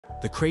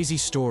The crazy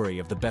story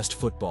of the best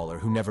footballer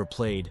who never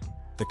played,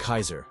 the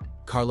Kaiser,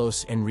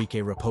 Carlos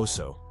Henrique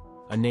Raposo,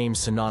 a name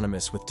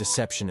synonymous with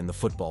deception in the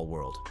football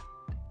world.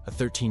 A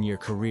 13-year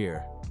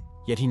career,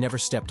 yet he never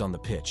stepped on the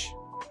pitch.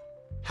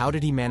 How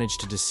did he manage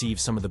to deceive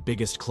some of the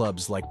biggest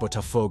clubs like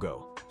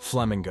Botafogo,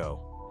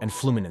 Flamengo, and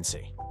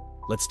Fluminense?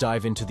 Let's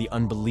dive into the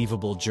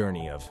unbelievable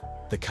journey of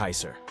the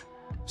Kaiser.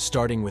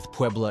 Starting with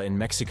Puebla in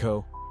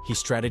Mexico, he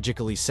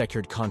strategically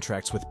secured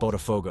contracts with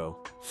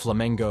Botafogo,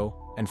 Flamengo,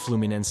 and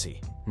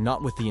Fluminense,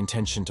 not with the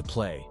intention to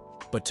play,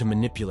 but to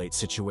manipulate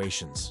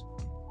situations.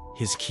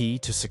 His key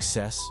to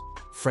success?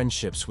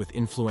 Friendships with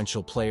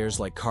influential players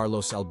like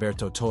Carlos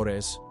Alberto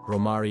Torres,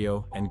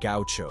 Romario, and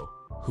Gaucho,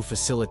 who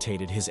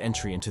facilitated his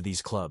entry into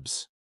these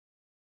clubs.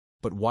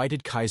 But why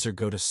did Kaiser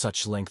go to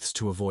such lengths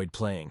to avoid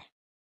playing?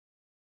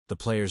 The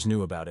players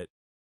knew about it,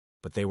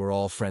 but they were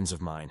all friends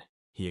of mine,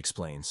 he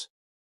explains.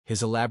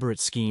 His elaborate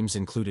schemes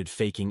included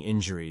faking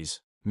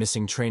injuries,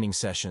 missing training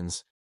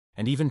sessions,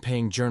 and even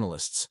paying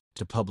journalists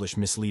to publish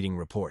misleading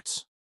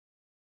reports.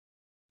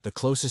 The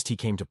closest he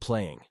came to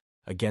playing,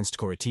 against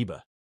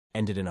Coritiba,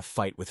 ended in a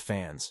fight with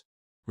fans,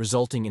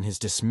 resulting in his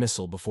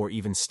dismissal before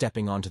even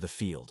stepping onto the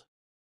field.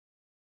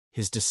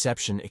 His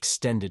deception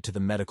extended to the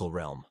medical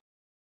realm.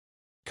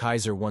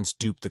 Kaiser once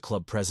duped the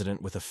club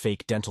president with a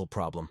fake dental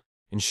problem,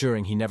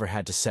 ensuring he never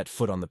had to set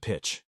foot on the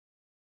pitch.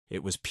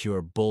 It was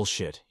pure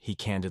bullshit, he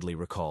candidly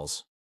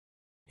recalls.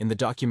 In the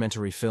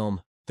documentary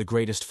film, The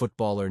Greatest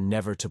Footballer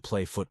Never to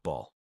Play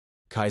Football,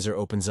 Kaiser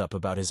opens up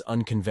about his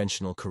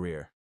unconventional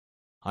career.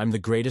 "I'm the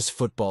greatest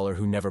footballer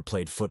who never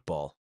played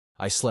football.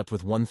 I slept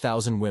with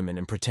 1,000 women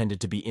and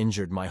pretended to be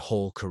injured my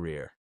whole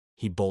career,"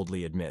 he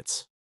boldly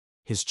admits.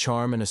 His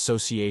charm and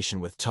association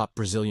with top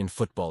Brazilian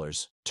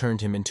footballers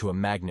turned him into a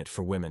magnet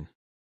for women.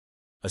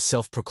 A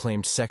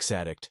self-proclaimed sex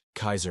addict,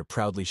 Kaiser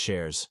proudly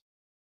shares,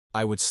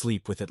 "I would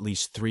sleep with at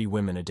least 3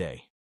 women a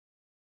day."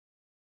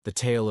 The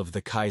tale of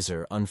the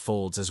Kaiser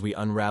unfolds as we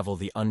unravel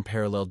the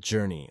unparalleled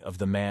journey of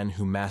the man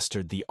who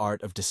mastered the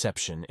art of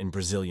deception in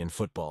Brazilian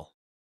football.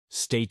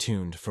 Stay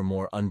tuned for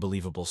more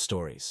unbelievable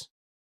stories.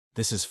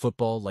 This is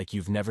football like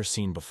you've never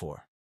seen before.